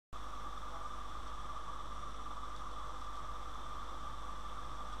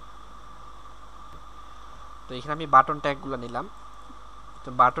তো এখানে আমি বাটন ট্যাগগুলো নিলাম। তো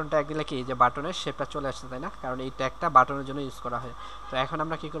বাটন ট্যাগ দিলে কি যে বাটনের শেপটা চলে আসছে, তাই না? কারণ এই ট্যাগটা বাটনের জন্য ইউজ করা হয়। তো এখন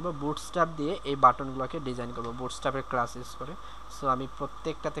আমরা কি করব, বুটস্ট্র্যাপ দিয়ে এই বাটনগুলোকে ডিজাইন করব বুটস্ট্র্যাপের ক্লাস ইউজ করে। সো আমি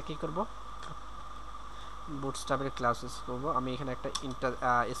প্রত্যেকটাতে কি করব, বুটস্ট্র্যাপের ক্লাস ইউজ করব। আমি এখানে একটা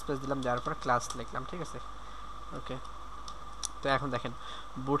স্পেস দিলাম, যার পর ক্লাস লিখলাম, ঠিক আছে? ওকে। তো এখন দেখেন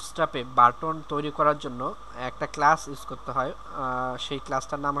বুটস্ট্র্যাপে বাটন তৈরি করার জন্য একটা ক্লাস ইউজ করতে হয়, সেই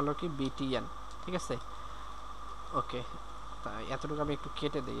ক্লাসটার নাম হলো কি btn, ঠিক আছে? ওকে, তাই এতটুকু আমি একটু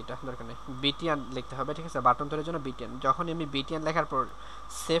কেটে দিই, এটা দরকার নেই। btn লিখতে হবে, ঠিক আছে? বাটন তৈরির জন্য btn। যখন আমি btn লেখার পর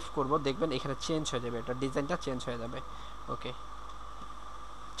সেভ করব, দেখবেন এখানে চেঞ্জ হয়ে যাবে, এটা ডিজাইনটা চেঞ্জ হয়ে যাবে। ওকে,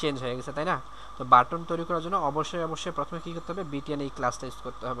 চেঞ্জ হয়ে গেছে, তাই না? তো বাটন তৈরি করার জন্য অবশ্যই প্রথমে কি করতে হবে, btn এই ক্লাসটা ইউজ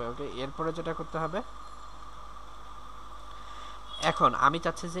করতে হবে। ওকে, এরপরে যেটা করতে হবে, এখন আমি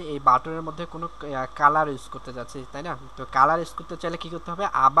চাচ্ছি যে এই বাটনের মধ্যে কোনো কালার ইউজ করতে যাচ্ছি, তাই না? তো কালার ইউজ করতে চাইলে কি করতে হবে,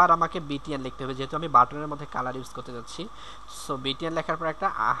 আবার আমাকে btn লিখতে হবে, যেহেতু আমি বাটনের মধ্যে কালার ইউজ করতে যাচ্ছি। সো btn লেখার পর একটা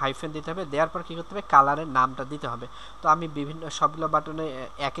হাইফেন দিতে হবে, দেওয়ার পর কি করতে হবে, কালারের নামটা দিতে হবে। তো আমি বিভিন্ন সবগুলো বাটনে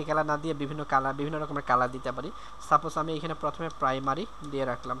একই কালার না দিয়ে বিভিন্ন রকমের কালার দিতে পারি। সাপোজ আমি এখানে প্রথমে প্রাইমারি দিয়ে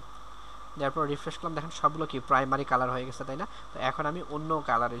রাখলাম, দেওয়ার পর রিফ্রেশ করলাম, দেখেন সবগুলো কি প্রাইমারি কালার হয়ে গেছে, তাই না? তো এখন আমি অন্য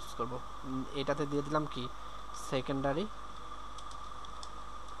কালার ইউজ করব, এটাতে দিয়ে দিলাম কি সেকেন্ডারি,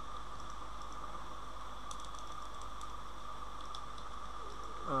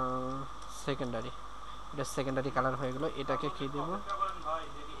 সেকেন্ডারি, এটা সেকেন্ডারি কালার হয়ে গেল। এটাকে কি দেব,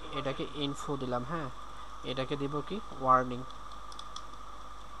 এটাকে ইনফো দিলাম, হ্যাঁ। এটাকে দিব কি ওয়ার্নিং,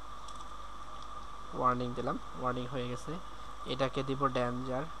 ওয়ার্নিং দিলাম, ওয়ার্নিং হয়ে গেছে। এটাকে দিব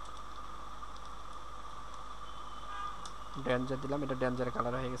ডেঞ্জার, ডেঞ্জার দিলাম, এটা ডেঞ্জার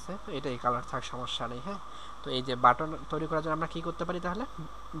কালার হয়ে গেছে। তো এটাই কালার থাক, সমস্যা নেই, হ্যাঁ। তো এই যে বাটন তৈরি করার জন্য আমরা কি করতে পারি, তাহলে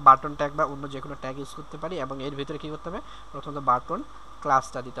বাটন ট্যাগ বা অন্য যে কোনো ট্যাগ ইউজ করতে পারি, এবং এর ভিতরে কি করতে হবে, প্রথমত বাটন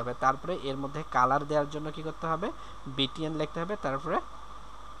ক্লাসটা দিতে হবে, তারপরে এর মধ্যে কালার দেওয়ার জন্য কি করতে হবে, btn লিখতে হবে, তারপরে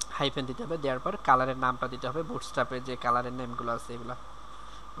হাইফেন দিতে হবে, দেওয়ার পর কালারের নামটা দিতে হবে, বুটস্ট্র্যাপের যে কালারের নেমগুলো আছে এগুলো।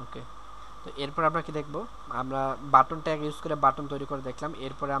 ওকে, তো এরপর আমরা কি দেখব, আমরা বাটন ট্যাগ ইউজ করে বাটন তৈরি করে দেখলাম।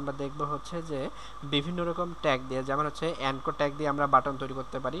 এরপরে আমরা দেখব হচ্ছে যে বিভিন্ন রকম ট্যাগ দিয়ে, যেমন হচ্ছে অ্যানকর ট্যাগ দিয়ে আমরা বাটন তৈরি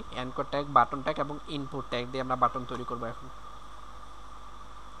করতে পারি। অ্যানকর ট্যাগ, বাটন ট্যাগ এবং ইনপুট ট্যাগ দিয়ে আমরা বাটন তৈরি করব। এখন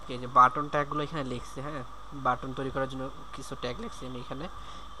এই যে বাটন ট্যাগগুলো এখানে লিখছি, হ্যাঁ, বাটন তৈরি করার জন্য কিছু ট্যাগ লিখছি আমি এখানে,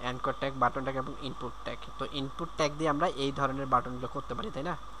 অ্যানকর ট্যাগ, বাটন ট্যাগ এবং ইনপুট ট্যাগ। তো ইনপুট ট্যাগ দিয়ে আমরা এই ধরনের বাটনগুলো করতে পারি, তাই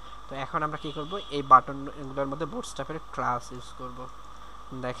না? তো এখন আমরা কি করব, এই বাটনগুলোর মধ্যে বুটস্ট্র্যাপের ক্লাস ইউজ করব।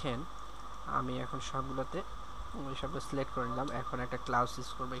 দেখেন আমি এখন সবগুলোতে ওই সবগুলো সিলেক্ট করে নিলাম, এখন একটা ক্লাস ইউজ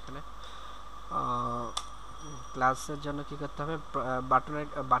করবো এখানে। ক্লাসের জন্য কি করতে হবে,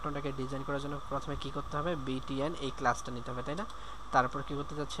 বাটনটাকে ডিজাইন করার জন্য প্রথমে কি করতে হবে, btn এই ক্লাসটা নিতে হবে, তাই না? তারপর কি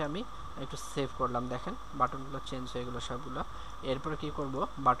করতে যাচ্ছি, আমি একটু সেভ করলাম, দেখেন বাটনগুলো চেঞ্জ হয়ে গেলো সবগুলো। এরপর কি করব,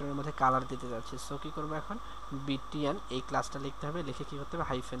 বাটনের মধ্যে কালার দিতে যাচ্ছি। সো কি করব, এখন btn এই ক্লাসটা লিখতে হবে, লিখে কি করতে হবে,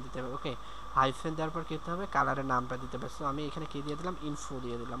 হাইফেন দিতে হবে। ওকে, হাইফেন দেওয়ার পর কি করতে হবে, কালারের নামটা দিতে হবে। সো আমি এখানে কি দিয়ে দিলাম, ইনফো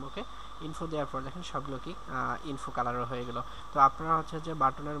দিয়ে দিলাম। ওকে, ইনফো দেওয়ার পর দেখেন সবগুলো কি ইনফো কালারও হয়ে গেল। তো আপনারা হচ্ছে যে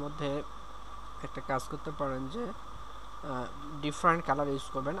বাটনের মধ্যে একটা কাজ করতে পারেন যে ডিফারেন্ট কালার ইউজ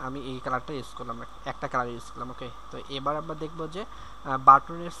করবেন, আমি এই কালারটা ইউজ করলাম, একটা কালার ইউজ করলাম। ওকে, তো এবার আমরা দেখবো যে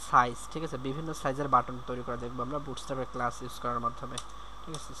বাটনের সাইজ, ঠিক আছে, বিভিন্ন সাইজের বাটন তৈরি করা দেখবো আমরা বুটস্ট্র্যাপের ক্লাস ইউজ করার মাধ্যমে,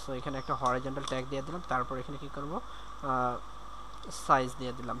 ঠিক আছে? সো এখানে একটা হরিজন্টাল ট্যাগ দিয়ে দিলাম, তারপর এখানে কি করব, সাইজ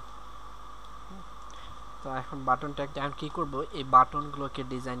দিয়ে দিলাম। তো এখন বাটন ট্যাগ এখন কি করব, এই বাটনগুলোকে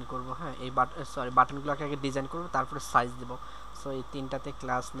ডিজাইন করব, হ্যাঁ, এই বাটনগুলোকে আগে ডিজাইন করব, তারপরে সাইজ দেব। সো এই তিনটাতে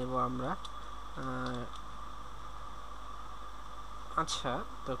ক্লাস নেব আমরা। আচ্ছা,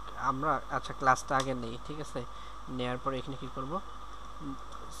 তো আমরা ক্লাসটা আগে নেই, ঠিক আছে? নেয়ার পরে এখানে কি করব,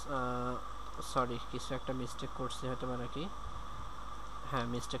 সরি কিছু একটা মিস্টেক করছি হয়তো বা, নাকি? হ্যাঁ,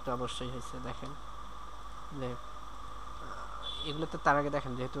 মিস্টেকটা অবশ্যই হয়েছে, দেখেন এগুলোতে। তার আগে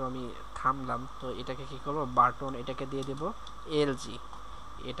দেখেন, যেহেতু আমি থামলাম, তো এটাকে কি করব, বাটন এটাকে দিয়ে দেব lg,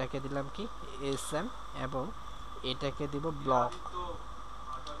 এটাকে দিলাম কি sm, এবং এটাকে দিব ব্লক,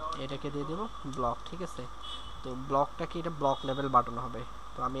 এটাকে দিয়ে দেব ব্লক, ঠিক আছে? তো ব্লকটা কি, এটা ব্লক লেভেল বাটন হবে।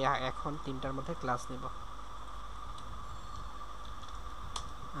 তো আমি এখন তিনটার মধ্যে ক্লাস নেব,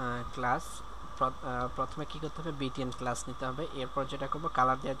 ক্লাস প্রথমে কি করতে হবে, btn ক্লাস নিতে হবে। এরপর যেটা করব,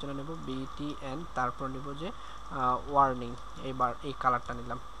 কালার দেওয়ার জন্য নেব btn, তারপর নেব যে ওয়ার্নিং, এই কালারটা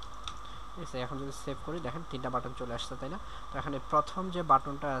নিলাম, ঠিক আছে? এখন যদি সেভ করি, দেখেন তিনটা বাটন চলে আসছে, তাই না? তো এখানে প্রথম যে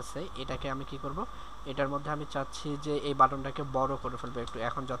বাটনটা আছে, এটাকে আমি কি করব, এটার মধ্যে আমি চাচ্ছি যে এই বাটনটাকে বড় করে ফেলবো একটু,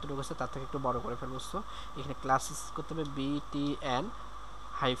 এখন যতটুকু আছে তার থেকে একটু বড় করে ফেলবো। সো এখানে ক্লাস করতে হবে btn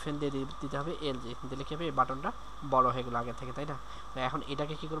হাইফেন দিয়ে দিতে হবে lg, দিলে কি হবে, এই বাটনটা বড় হয়ে গেল আগে থেকে, তাই না? তো এখন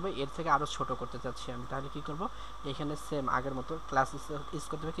এটাকে কি করব, এর থেকে আরও ছোট করতে চাচ্ছি আমি, তাহলে কি করব, এখানে সেম আগের মতো ক্লাস ইউজ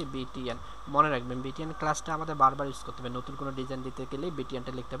করতে হবে কি btn। মনে রাখবেন btn ক্লাসটা আমাদের বারবার ইউজ করতে হবে, নতুন কোনো ডিজাইন দিতে গেলে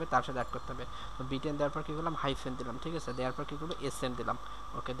btnটা লিখতে হবে, তার সাথে অ্যাড করতে হবে। তো btn দেওয়ার পর কি করলাম, হাইফেন দিলাম, ঠিক আছে, দেওয়ার পর কি করবো, sn দিলাম।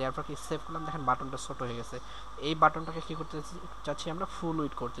 ওকে, দেওয়ার পর কি সেভ করলাম, দেখেন বাটনটা ছোট হয়ে গেছে। এই বাটনটাকে কি করতে চাচ্ছি আমরা, ফুল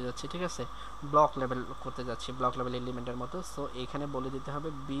উইডথ করতে যাচ্ছি, ঠিক আছে, ব্লক লেভেল করতে যাচ্ছি, ব্লক লেভেল এলিমেন্টের মতো। সো এখানে বলে দিতে হবে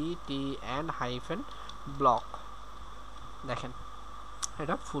btn হাইফেন ব্লক, দেখেন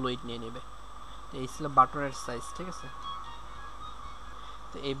এটা ফুল উইডথ নিয়ে নেবে। তো এই ছিল বাটনের সাইজ, ঠিক আছে।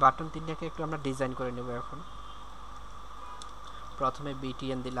 তো এই বাটন তিনটাকে একটু আমরা ডিজাইন করে নেব এখন। প্রথমে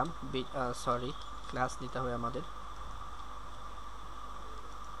btn দিলাম, সরি ক্লাস নিতে হবে আমাদের,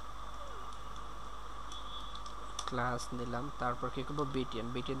 ক্লাস নিলাম, তারপর কি করবো btn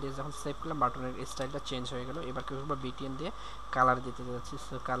দিয়ে যখন সেভ করলাম বাটনের স্টাইলটা চেঞ্জ হয়ে গেল। এবার কি করবো, btn দিয়ে কালার দিতে যাচ্ছি।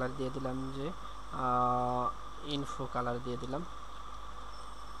 সো কালার দিয়ে দিলাম যে ইনফো কালার দিয়ে দিলাম।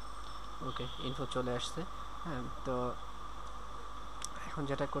 ওকে, ইনফো চলে আসছে। হ্যাঁ, তো এখন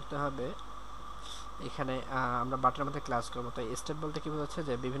যেটা করতে হবে, এখানে আমরা বাটনের মধ্যে ক্লাস করবো। তো স্টেপ বলতে কি বোঝাচ্ছে,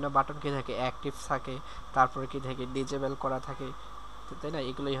 যে বিভিন্ন বাটন কি থাকে, অ্যাক্টিভ থাকে, তারপরে কি থাকে ডিজেবল করা থাকে, তাই না,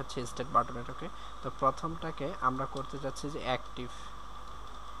 এগুলোই হচ্ছে স্টেট বাটনের। ওকে, তো প্রথমটাকে আমরা করতে যাচ্ছি যে অ্যাক্টিভ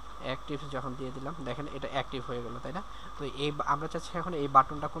যখন দিয়ে দিলাম, দেখেন এটা অ্যাক্টিভ হয়ে গেল, তাই না? তো এই আমরা চাচ্ছি এখন এই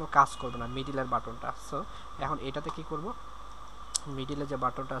বাটনটা কোনো কাজ করবে না, মিডিলের বাটনটা। সো এখন এটাতে কি করব, মিডিলে যে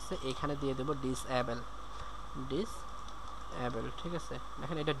বাটনটা আছে এখানে দিয়ে দেব ডিসঅ্যাবল, ঠিক আছে,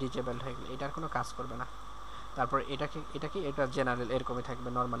 দেখেন এটা ডিজেবল হয়ে গেল, এটার কোনো কাজ করবে না। তারপর এটা জেনারেল এরকমই থাকবে,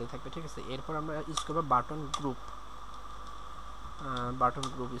 নরমালি থাকবে, ঠিক আছে। এরপর আমরা ইউজ করব বাটন গ্রুপ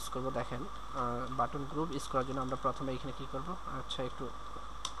ইউজ করব। দেখেন বাটন গ্রুপ ইউজ করার জন্য আমরা প্রথমে এখানে কি করব, আচ্ছা একটু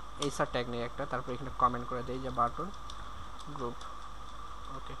এইসার ট্যাগ নিয়ে একটা, তারপর এখানে কমেন্ট করে দেই যে বাটন গ্রুপ।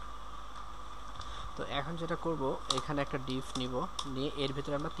 ওকে, তো এখন যেটা করব, এখানে একটা ডিভ নিব, নিয়ে এর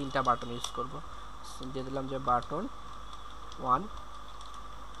ভিতরে আমরা তিনটা বাটন ইউজ করব। দিয়ে দিলাম যে বাটন 1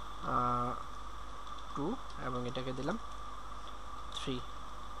 2 এবং এটাকে দিলাম 3,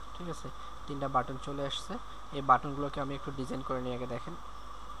 ঠিক আছে। তিনটা বাটন চলে আসছে। এই বাটনগুলোকে আমি একটু ডিজাইন করে নিয়ে আগে দেখেন।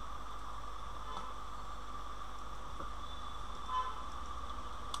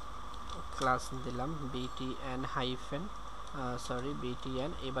 ক্লাস দিলাম btn হাইফেন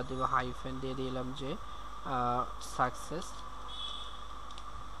btn, এবার দেব হাইফেন দিয়ে দিলাম যে সাকসেস,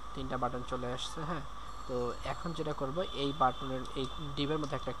 তিনটা বাটন চলে আসছে। হ্যাঁ, তো এখন যেটা করব, এই বাটনের এই ডিভের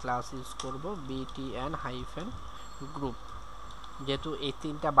মধ্যে একটা ক্লাস ইউজ করব btn হাইফেন গ্রুপ, যেহেতু এই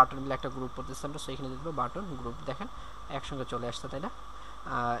তিনটা বাটন মিলে একটা গ্রুপ করতেছে আমরা, সেখানে দিয়ে দেবো বাটন গ্রুপ। দেখেন একসঙ্গে চলে আসছে, তাই না?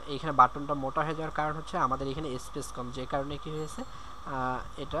 এইখানে বাটনটা মোটা হয়ে যাওয়ার কারণ হচ্ছে আমাদের এখানে স্পেস কম, যে কারণে কি হয়েছে,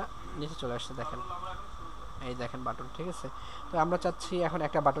 এটা নিচে চলে আসছে। দেখেন এই দেখেন বাটন, ঠিক আছে। তো আমরা চাচ্ছি এখন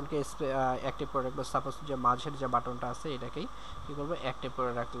একটা বাটনকে অ্যাক্টিভ করে রাখবো। সাপোজ যে মাঝের যে বাটনটা আছে এটাকেই কি করবো, অ্যাক্টিভ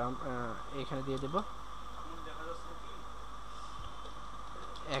করে রাখলাম, এখানে দিয়ে দেব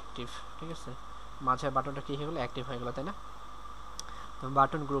অ্যাক্টিভ, ঠিক আছে। মাঝের বাটনটা কি হয়ে গেলো, অ্যাক্টিভ হয়ে গেলো, তাই না? তো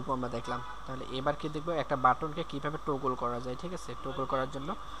বাটন গ্রুপ আমরা দেখলাম। তাহলে এবার কি দেখবো, একটা বাটনকে কিভাবে টগল করা যায়, ঠিক আছে। টগল করার জন্য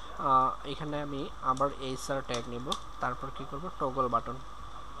এখানে আমি আবার এইসার ট্যাগ নিব, তারপর কি করব, টগল বাটন।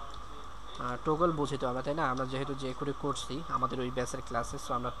 টগল বুঝি তো আমরা, তাই না? আমরা যেহেতু যে করে করছি আমাদের ওই ব্যাচের ক্লাসে,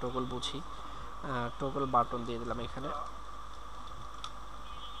 সো আমরা টগল বুঝি। টগল বাটন দিয়ে দিলাম এখানে।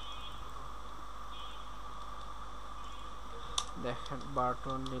 দেখেন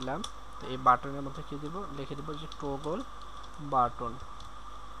বাটন নিলাম, তো এই বাটনের মধ্যে কি দিব, লিখে দিব যে টগল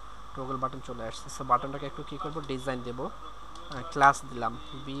বাটন চলে আসছে। সো বাটনটাকে একটু কি করব, ডিজাইন দেব, ক্লাস দিলাম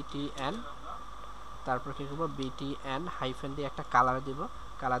btn, তারপর কি করব, btn হাইফেন দিয়ে একটা কালার দিব,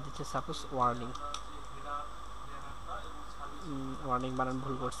 কালার দিচ্ছে সাপোজ ওয়ার্নিং বানান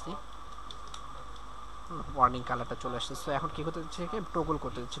ভুল করছি, ওয়ার্নিং কালারটা চলে আসছে। সো এখন কি করতে হচ্ছে, টগল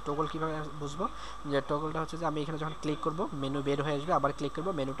করতে হচ্ছে। টগল কীভাবে বুঝবো, যে টগলটা হচ্ছে যে আমি এখানে যখন ক্লিক করব মেনু বের হয়ে আসবে, আবার ক্লিক করব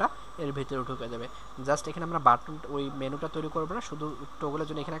মেনুটা এর ভিতরে ঢুকে যাবে। জাস্ট এখানে আমরা বাটন ওই মেনুটা তৈরি করবো না, শুধু টগলের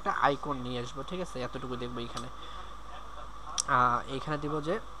জন্য এখানে একটা আইকন নিয়ে আসবো, ঠিক আছে। এতটুকু দেখবো এখানে। এইখানে দিব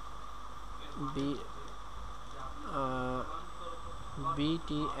যে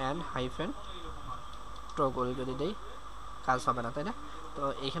btn হাইফেন টগল, যদি দেই কাজ হবে না, তাই না? তো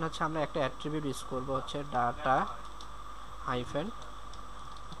এখানে হচ্ছে আমরা একটা অ্যাট্রিবিউট ইউজ করবো, হচ্ছে ডাটা হাইফেন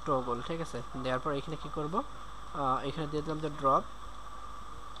টগল, ঠিক আছে। দেওয়ার পর এখানে কি করব, এখানে দিয়ে দিলাম যে ড্রপ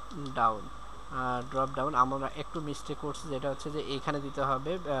ডাউন। আমরা একটু মিস্টেক করছি, যেটা হচ্ছে যে এখানে দিতে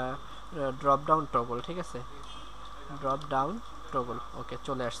হবে ড্রপ ডাউন টগল, ঠিক আছে, ড্রপ ডাউন টগল। ওকে,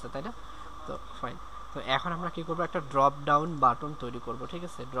 চলে আসছে, তাই না? তো ফাইন। তো এখন আমরা কি করব, একটা ড্রপ ডাউন বাটন তৈরি করব, ঠিক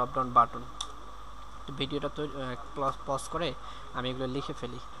আছে। ড্রপ ডাউন বাটন, ভিডিওটা পজ করে আমি এগুলো লিখে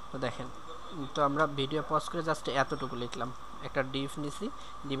ফেলি। তো দেখেন তো আমরা ভিডিও পজ করে জাস্ট এতটুকু লিখলাম, একটা ডিভ নিছি,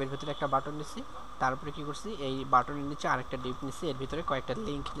 ডিভের ভিতরে একটা বাটন নিছি, তারপরে কি করছি এই বাটনের নিচে আরেকটা ডিভ নিছি, এর ভিতরে কয়েকটা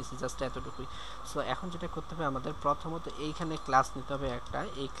লিঙ্ক নিছি, জাস্ট এতটুকুই। সো এখন যেটা করতে হবে আমাদের প্রথমত এইখানে ক্লাস নিতে হবে একটা,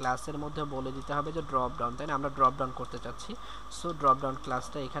 এই ক্লাসের মধ্যে বলে দিতে হবে যে ড্রপ ডাউন, তাই না, আমরা ড্রপ ডাউন করতে চাচ্ছি। সো ড্রপ ডাউন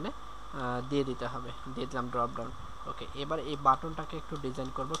ক্লাসটা এখানে দিয়ে দিতে হবে, দিয়ে দিলাম ড্রপ ডাউন। ওকে, এবার এই বাটনটাকে একটু ডিজাইন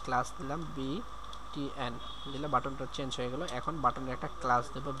করব, ক্লাস দিলাম btn দিলে বাটনটা চেঞ্জ হয়ে গেল। এখন বাটনের একটা ক্লাস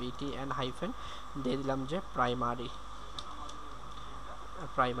দেব btn হাইফেন, দিয়ে দিলাম যে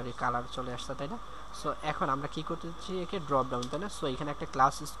প্রাইমারি কালার চলে আসছে, তাই না। সো এখন আমরা কি করতে চাচ্ছি, একে ড্রপ ডাউন, তাই না। সো এখানে একটা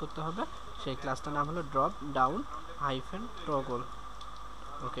ক্লাস ইউজ করতে হবে, সেই ক্লাসটার নাম হলো ড্রপ ডাউন হাইফেন টগল।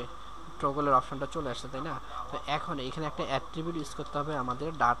 ওকে, টগলের অপশনটা চলে আসছে, তাই না। তো এখন এখানে একটা অ্যাট্রিবিউট ইউজ করতে হবে আমাদের,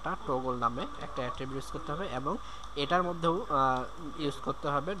 ডাটা টগল নামে একটা অ্যাট্রিবিউট ইউজ করতে হবে, এবং এটার মধ্যেও ইউজ করতে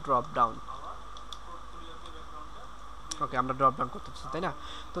হবে ড্রপ ডাউন। ওকে, আমরা ড্রপ ডাউন করতে চাচ্ছি, তাই না।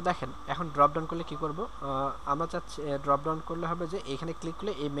 তো দেখেন এখন ড্রপ ডাউন করলে কি করব, আমরা চাচ্ছি ড্রপ ডাউন করলে হবে যে এখানে ক্লিক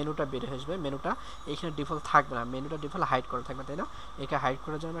করলে এই মেনুটা বের হয়ে আসবে, মেনুটা এখানে ডিফল্ট থাকবে না, মেনুটা ডিফল্ট হাইড করা থাকবে, তাই না। একে হাইড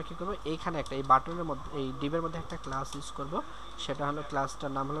করার জন্য আমরা কী করবো, এইখানে একটা এই বাটনের মধ্যে এই ডিভের মধ্যে একটা ক্লাস ইউজ করব, সেটা হলো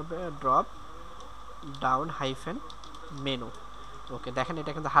ক্লাসটার নাম হলো ড্রপ ডাউন হাইফেন মেনু। ওকে, দেখেন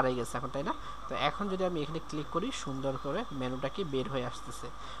এটা কিন্তু হারিয়ে গেছে এখন, তাই না। তো এখন যদি আমি এখানে ক্লিক করি, সুন্দর করে মেনুটা কি বের হয়ে আসতেছে।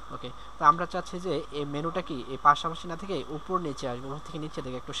 ওকে, তো আমরা চাচ্ছি যে এই মেনুটা কি এই পাশাপাশি না থেকে উপর নিচে আসবে, উপর থেকে নিচে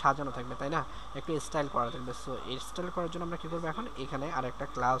থেকে একটু সাজানো থাকবে, তাই না, একটু স্টাইল করা থাকবে। সো এই স্টাইল করার জন্য আমরা কি করবো, এখন এখানে আর একটা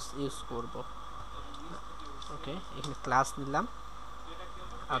ক্লাস ইউজ করব। ওকে, এখানে ক্লাস নিলাম।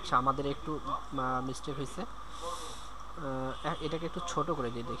 আচ্ছা, আমাদের একটু মিস্টেক হয়েছে, এটাকে একটু ছোট করে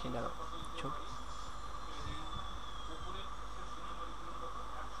দিয়ে দেখি না, ছোট।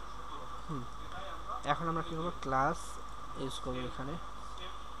 এখন আমরা কি করবো, ক্লাস ইউজ করবো এখানে,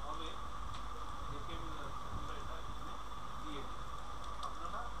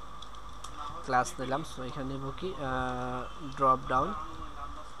 ক্লাস নিলাম। সো এখানে নেব কি ড্রপ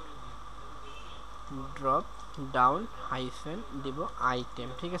ডাউন হাইফেন দিব আইটেম,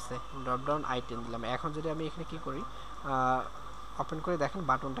 ঠিক আছে, ড্রপ ডাউন আইটেম দিলাম। এখন যদি আমি এখানে কি করি, ওপেন করে দেখেন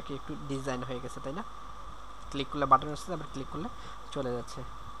বাটনটা কি একটু ডিজাইন হয়ে গেছে, তাই না। ক্লিক করলে বাটন আসছে, আবার ক্লিক করলে চলে যাচ্ছে।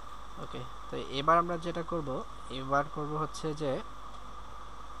 ওকে, তো এবার আমরা যেটা করব, এবার করব হচ্ছে যে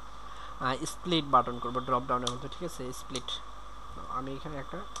স্প্লিট বাটন করব ড্রপ ডাউনের মধ্যে, ঠিক আছে, স্প্লিট। আমি এখানে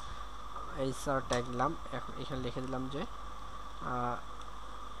একটা এইচআর ট্যাগ দিলাম, এখন এখানে লিখে দিলাম যে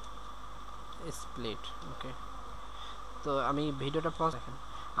স্প্লিট। ওকে, তো আমি ভিডিওটা পজ দেখেন,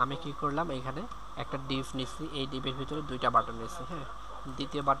 আমি কি করলাম, এখানে একটা ডিভ নিচ্ছি, এই ডিভের ভিতরে দুইটা বাটন নিচ্ছি, হ্যাঁ,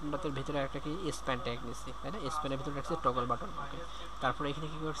 দ্বিতীয় বাটনটাতে ভিতরে একটা কি স্প্যান ট্যাগ নিচ্ছি, তাই না, স্প্যানের ভিতরে রাখছি টগল বাটন। ওকে, তারপরে এখানে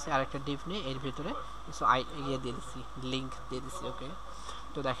কি করছি, আরেকটা ডিভ নিয়ে এর ভিতরে কিছু ইয়ে দিয়ে দিচ্ছি, লিঙ্ক দিয়ে দিচ্ছি। ওকে,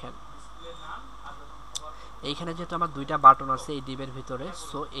 তো দেখেন এইখানে যেহেতু আমার দুইটা বাটন আছে এই ডিভের ভিতরে,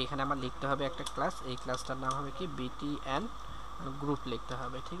 সো এইখানে আমার লিখতে হবে একটা ক্লাস, এই ক্লাসটার নাম হবে কি btn গ্রুপ লিখতে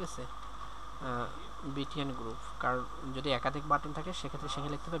হবে, ঠিক আছে, btn গ্রুপ, কারণ যদি একাধিক বাটন থাকে সেক্ষেত্রে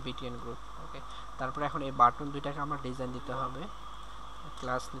সেখানে লিখতে হবে btn গ্রুপ। ওকে, তারপরে এখন এই বাটন দুইটাকে আমার ডিজাইন দিতে হবে,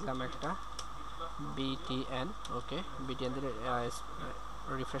 ক্লাস নিলাম একটা btn। ওকে, btn দিয়ে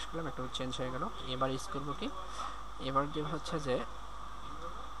রিফ্রেশ করলাম, একটু চেঞ্জ হয়ে গেল। এবার ইউজ করবো কি, এবার যে হচ্ছে যে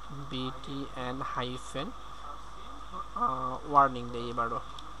btn হাইফেন ওয়ার্নিং দেই, এবারও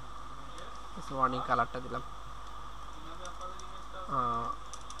ওয়ার্নিং কালারটা দিলাম,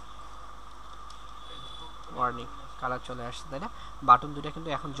 ওয়ার্নিং কালার চলে আসছে, তাই না। বাটন দুটো কিন্তু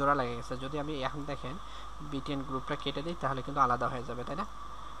এখন জোড়া লেগে গেছে, যদি আমি এখন দেখেন বিটিএন গ্রুপটা কেটে দিই তাহলে কিন্তু আলাদা হয়ে যাবে, তাই না।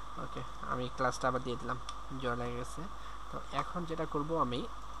 ওকে, আমি ক্লাসটা আবার দিয়ে দিলাম, জোড়া লেগে গেছে। তো এখন যেটা করব, আমি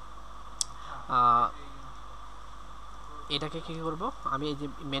এটাকে কি করব, আমি এই যে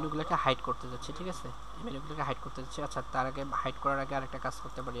মেনুগুলোকে হাইড করতে যাচ্ছি, ঠিক আছে, এই মেনুগুলোকে হাইড করতে যাচ্ছি। আচ্ছা, তার আগে হাইড করার আগে আরেকটা কাজ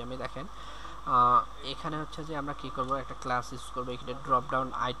করতে পারি আমি, দেখেন এখানে হচ্ছে যে আমরা কি করব, একটা ক্লাস ইউজ করব, এখানে ড্রপ ডাউন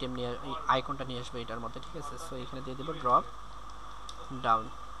আইটেম নিয়ে আইকনটা নিয়ে আসবে এটার মধ্যে, ঠিক আছে। সো এখানে দিয়ে দেব ড্রপ ডাউন,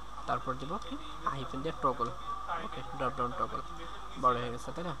 তারপর দেব কি হাইফেন দিয়ে টগল। ওকে, ড্রপ ডাউন টগল বড় হয়ে গেছে,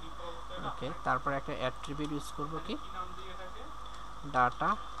 তাই না। ওকে, তারপর একটা অ্যাট্রিবিউট ইউজ করব কি ডাটা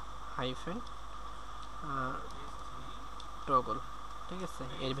হাইফেন টগল, ঠিক আছে,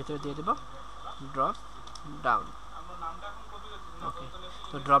 এর ভিতরে দিয়ে দেব ড্রপ ডাউন। ওকে,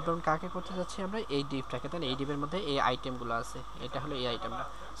 তো ড্রপ ডাউন কাকে করতে যাচ্ছি আমরা, এই ডিভটাকে, তাহলে এই ডিভের মধ্যে এই আইটেমগুলো আছে, এটা হলো এই আইটেমটা।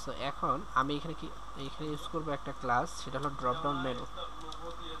 সো এখন আমি এখানে কি এখানে ইউজ করব একটা ক্লাস, সেটা হলো drop down menu,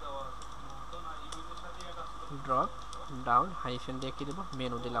 drop down hyphen দিয়ে কি দেব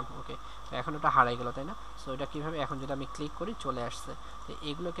মেনু দিলাম। ওকে, তো এখন ওটা হারাই গেল, তাই না। সো এটা কীভাবে, এখন যদি আমি ক্লিক করি চলে আসছে। তো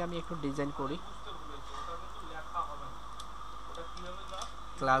এগুলোকে আমি একটু ডিজাইন করি,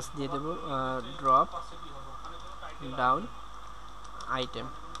 ক্লাস দিয়ে দেব ড্রপ ডাউন আইটেম।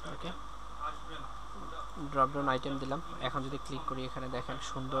 ওকে, ড্রপ ডাউন আইটেম দিলাম। এখন যদি ক্লিক করি এখানে দেখেন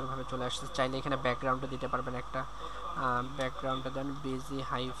সুন্দরভাবে চলে আসছে। চাইলে এখানে ব্যাকগ্রাউন্ডও দিতে পারবেন একটা, ব্যাকগ্রাউন্ডটা দেন বিজি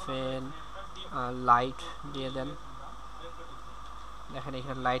হাইফেন লাইট দিয়ে দেন। দেখেন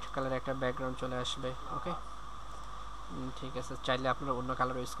এখানে লাইট কালার একটা ব্যাকগ্রাউন্ড চলে আসবে। ওকে, ঠিক আছে, চাইলে আপনারা অন্য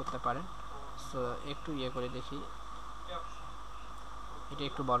কালার ইউজ করতে পারেন। সো একটু ইয়ে করে দেখি, এটা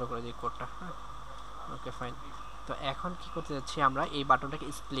একটু বড় করে দিই কোডটা। হ্যাঁ, ওকে ফাইন। তো এখন কি করতে যাচ্ছি, আমরা এই বাটনটাকে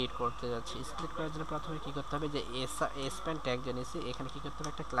স্প্লিট করতে যাচ্ছি। স্প্লিট করার জন্য প্রথমে কি করতে হবে, যে এসপ্যান ট্যাগ জেনেছি, এখানে কি করতে হবে,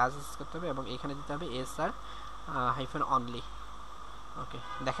 একটা ক্লাস ইউজ করতে হবে এবং এখানে দিতে হবে এসআর হাইফেন অনলি। ওকে,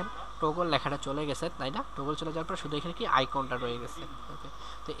 দেখেন টগল লেখাটা চলে গেছে, তাই না? টগল চলে যাওয়ার পর শুধু এখানে কি আইকনটা রয়ে গেছে। ওকে,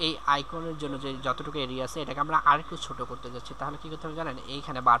 তো এই আইকনের জন্য যে যতটুকু এরিয়া আছে এটাকে আমরা আরেকটু ছোট করতে যাচ্ছি। তাহলে কি করতে হবে জানেন,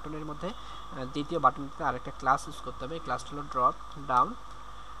 এইখানে বাটনের মধ্যে দ্বিতীয় বাটনটিতে আরেকটা ক্লাস ইউজ করতে হবে। ক্লাসটা হলো drop down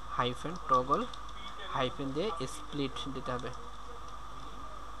hyphen toggle hyphen দিয়ে স্প্লিট দিতে হবে।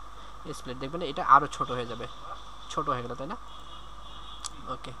 স্প্লিট দেখবেন এটা আরও ছোট হয়ে যাবে, ছোট হয়ে গেল, তাই না?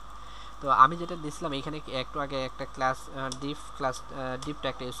 ওকে, তো আমি যেটা দিছিলাম এখানে একটু আগে একটা ক্লাস ডিফ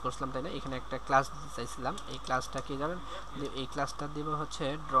ট্যাগটা ইউজ করছিলাম, তাই না? এখানে একটা ক্লাস দিতে চাইছিলাম। এই ক্লাসটা কি জানেন, এই ক্লাসটা দিব হচ্ছে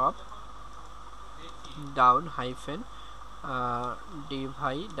ড্রপ ডাউন হাইফেন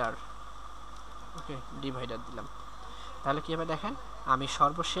ডিভাইডার। ওকে, ডিভাইডার দিলাম। তাহলে কি হবে দেখেন, আমি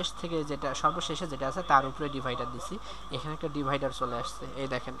সর্বশেষে যেটা আছে তার উপরে ডিভাইডার দিছি। এখানে একটা ডিভাইডার চলে আসছে, এই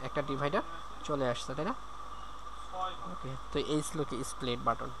দেখেন একটা ডিভাইডার চলে আসছে, তাই না? ওকে, তো এই ছিল কি স্প্লিট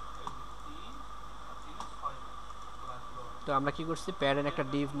বাটন। তো আমরা কি করছি, প্যারেন্ট একটা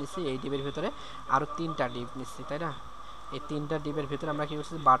ডিভ নিছি, এই ডিভের ভিতরে আরও 3টা ডিভ নিচ্ছি, তাই না? এই 3টা ডিভের ভিতরে আমরা কি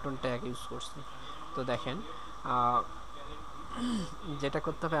করছি, বাটন ট্যাগ ইউজ করছি। তো দেখেন যেটা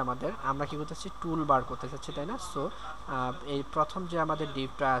করতে হবে আমাদের, আমরা কি করতেছি, টুল বার করতে চাচ্ছি, তাই না? সো এই প্রথম যে আমাদের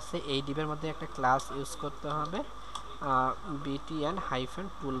ডিভটা আছে এই ডিভের মধ্যে একটা ক্লাস ইউজ করতে হবে btn হাইফেন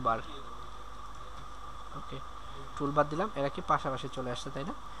টুলবার। ওকে, টুলবার দিলাম, এরা কি পাশাপাশি চলে আসছে, তাই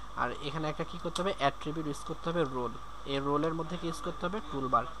না? আর এখানে একটা কি করতে হবে, অ্যাট্রিবিউট ইউজ করতে হবে রোল। এই রোলের মধ্যে কি ইউজ করতে হবে,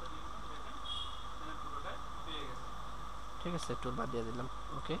 টুলবার। ঠিক আছে, টুলবার দিয়ে দিলাম।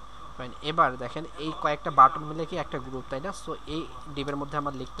 Okay fine. এবার দেখেন এই কয়েকটা বাটন মিলে কি একটা গ্রুপ, তাই না? সো এই ডিভের মধ্যে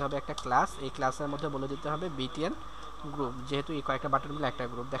আমার লিখতে হবে একটা ক্লাস, এই ক্লাসের মধ্যে বলে দিতে হবে btn গ্রুপ, যেহেতু এই কয়েকটা বাটন মিলে একটা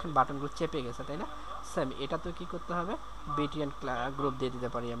গ্রুপ। দেখেন বাটনগুলো চেপে গেছে, তাই না? সেম এটা তো কি করতে হবে, btn গ্রুপ দিয়ে দিতে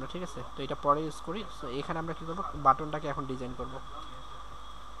পারি আমরা। ঠিক আছে, তো এটা পরে ইউজ করি। সো এখানে আমরা কি করব, বাটনটাকে এখন ডিজাইন করব।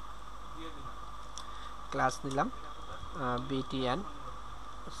 ক্লাস নিলাম btn।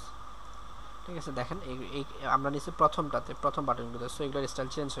 ঠিক আছে, দেখেন এই আমরা নিচে প্রথম বাটনগুলো, সো এগুলোর স্টাইল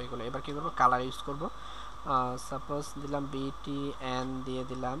চেঞ্জ হয়ে গেলো। এবার কি করব, কালার ইউজ করব। সাপোজ দিলাম btn দিয়ে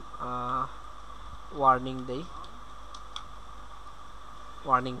দিলাম ওয়ার্নিং দেই,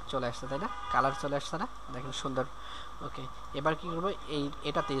 ওয়ার্নিং চলে আসছে, তাই না? কালার চলে আসছে না, দেখেন সুন্দর। ওকে, এবার কি করব,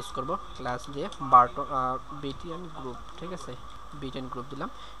 এটাতে ইউজ করব ক্লাস দিয়ে btn গ্রুপ। ঠিক আছে, btn গ্রুপ দিলাম।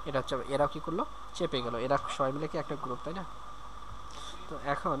 এটা হচ্ছে এরাও কি করলো, চেপে গেল, এরা সবাই মিলে কি একটা গ্রুপ, তাই না? তো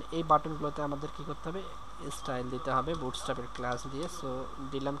এখন এই বাটনগুলোতে আমাদের কি করতে হবে, স্টাইল দিতে হবে বুটস্ট্র্যাপের ক্লাস দিয়ে। সো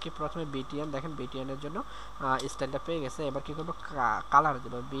দিলাম কি প্রথমে btn, দেখেন btn এর জন্য স্টাইলটা পেয়ে গেছে। এবার কি করব, কালার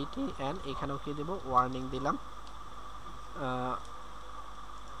দেব btn, এখানেও কি দেব, ওয়ার্নিং দিলাম,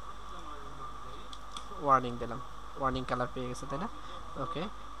 ওয়ার্নিং দিলাম, ওয়ার্নিং কালার পেয়ে গেছে, তাই না? ওকে,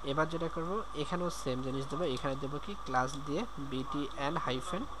 এবার যেটা করব, এখানেও সেম জিনিস দেবো, এখানে দেবো কি ক্লাস দিয়ে btn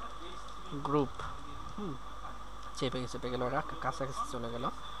হাইফেন গ্রুপ। চেপে গেল, ওরা কাছাকাছি চলে গেল,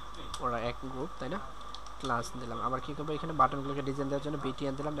 ওরা এক গ্রুপ, তাই না? ক্লাস দিলাম। আবার কি করবো, এখানে বাটনগুলোকে ডিজাইন দেওয়ার জন্য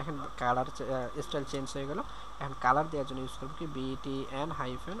btn দিলাম, দেখেন কালার স্টাইল চেঞ্জ হয়ে গেল। এখন কালার দেওয়ার জন্য ইউজ করবো কি btn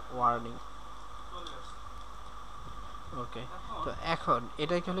হাইফেন ওয়ার্নিং। ওকে, তো এখন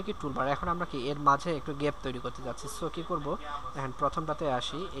এটাই হলো কি টুলবার। এখন আমরা কি এর মাঝে একটু গ্যাপ তৈরি করতে যাচ্ছি। সো কি করব, দেখেন প্রথমটাতে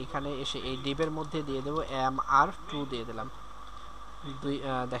আসি, এইখানে এসে এই ডিভের মধ্যে দিয়ে দেবো mr2 দিয়ে দিলাম,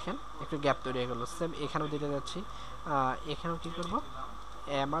 দেখেন একটু গ্যাপ তৈরি হয়ে গেল। সেম এখানেও দিতে যাচ্ছি, এখানেও কি করব,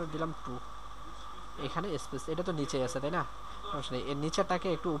 mr দিলাম 2, এখানে স্পেস, এটা তো নিচে আছে, তাই না? সমস্যা নেই, এর নিচেরটাকে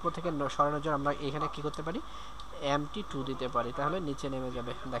একটু উপর থেকে সরানোর জন্য আমরা এখানে কি করতে পারি, mt2 দিতে পারি, তাহলে নিচে নেমে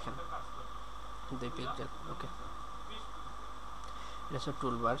যাবে, দেখেন 2 পিক্সেল। ওকে, এটা হচ্ছে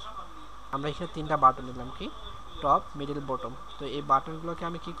টুলবার। আমরা এখানে 3টা বাটন নিলাম, কি টপ মিডল বটম। তো এই বাটনগুলোকে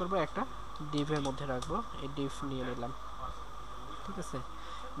আমি কি করব, একটা ডিভের মধ্যে রাখবো, এই ডিভ নিয়ে নিলাম। ঠিক আছে,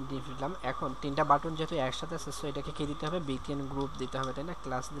 ডিভ দিলাম। এখন 3টা বাটন যেহেতু একসাথে আছে, সো এটাকে কি দিতে হবে, btn গ্রুপ দিতে হবে, তাই না?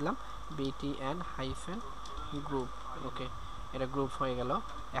 ক্লাস দিলাম btn হাইফেন গ্রুপ। ওকে, এটা গ্রুপ হয়ে গেল।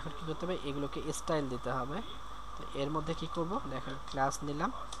 এখন কি করতে হবে, এগুলোকে স্টাইল দিতে হবে। তো এর মধ্যে কি করব, দেখেন ক্লাস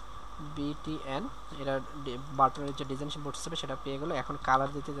নিলাম btn, এটা বাটনের যে ডিজাইন বসছে সেটা পেয়ে গেল। এখন কালার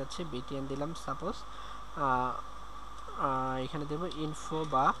দিতে যাচ্ছে, btn দিলাম সাপোজ এখানে দেব ইনফো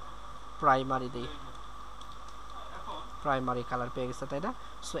বা প্রাইমারি দিই, প্রাইমারি কালার পেয়ে গেছে, তাই না?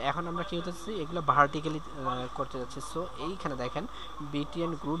 সো এখন আমরা কি হতে যাচ্ছি, এগুলো ভার্টিক্যালি করতে যাচ্ছি। সো এইখানে দেখেন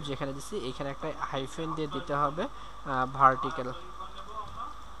বিটিএন গ্রুপ যেখানে দিচ্ছি এইখানে একটা হাইফেন দিয়ে দিতে হবে ভার্টিক্যাল,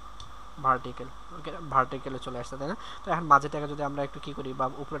 ভার্টিক্যাল, ওকে, ভার্টিক্যালে চলে আসছে, তাই না? তো এখন মাঝেটাকে যদি আমরা একটু কী করি বা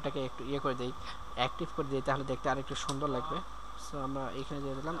উপরেটাকে একটু ইয়ে করে দিই, অ্যাক্টিভ করে দিই, তাহলে দেখতে আরেকটু সুন্দর লাগবে। সো আমরা এখানে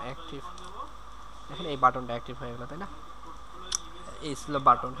দিয়ে দিলাম অ্যাক্টিভ, এখানে এই বাটনটা অ্যাক্টিভ হয়ে গেল, তাই না? এই ছিল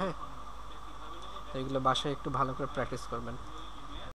বাটন। হ্যাঁ, তো এগুলো বাসায় একটু ভালো করে প্র্যাকটিস করবেন।